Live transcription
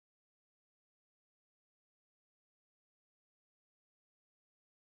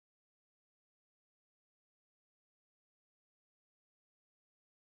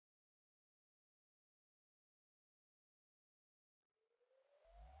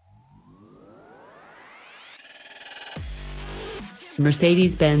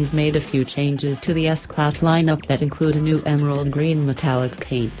Mercedes-Benz made a few changes to the S-Class lineup that include a new emerald green metallic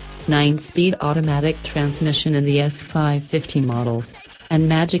paint, 9-speed automatic transmission in the S550 models, and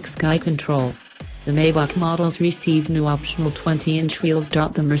Magic Sky Control. The Maybach models received new optional 20-inch wheels.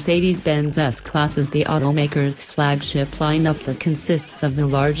 The Mercedes-Benz S-Class is the automaker's flagship lineup that consists of the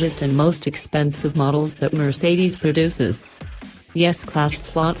largest and most expensive models that Mercedes produces. The S-Class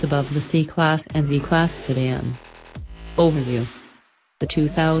slots above the C-Class and E-Class sedans. Overview. The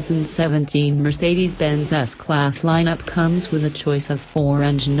 2017 Mercedes-Benz S-Class lineup comes with a choice of 4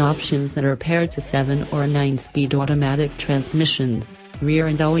 engine options that are paired to 7 or 9-speed automatic transmissions. Rear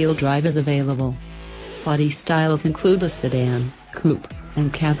and all-wheel drive is available. Body styles include the sedan, coupe,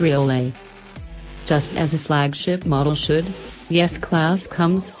 and cabriolet. Just as a flagship model should, the S-Class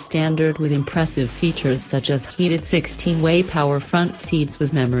comes standard with impressive features such as heated 16-way power front seats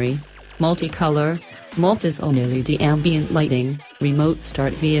with memory, multicolor, multi-zone LED ambient lighting, remote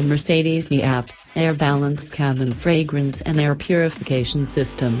start via Mercedes-Me app, air-balanced cabin fragrance and air purification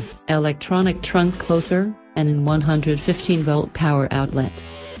system, electronic trunk closer, and an 115-volt power outlet.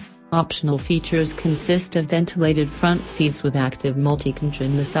 Optional features consist of ventilated front seats with active multi-control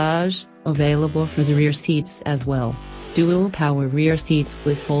massage, available for the rear seats as well, dual power rear seats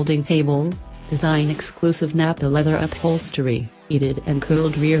with folding tables, design-exclusive Napa leather upholstery, heated and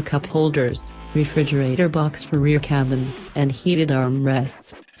cooled rear cup holders, refrigerator box for rear cabin, and heated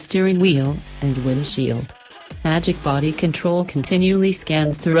armrests, steering wheel, and windshield. Magic Body Control continually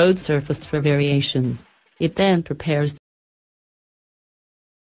scans the road surface for variations. It then prepares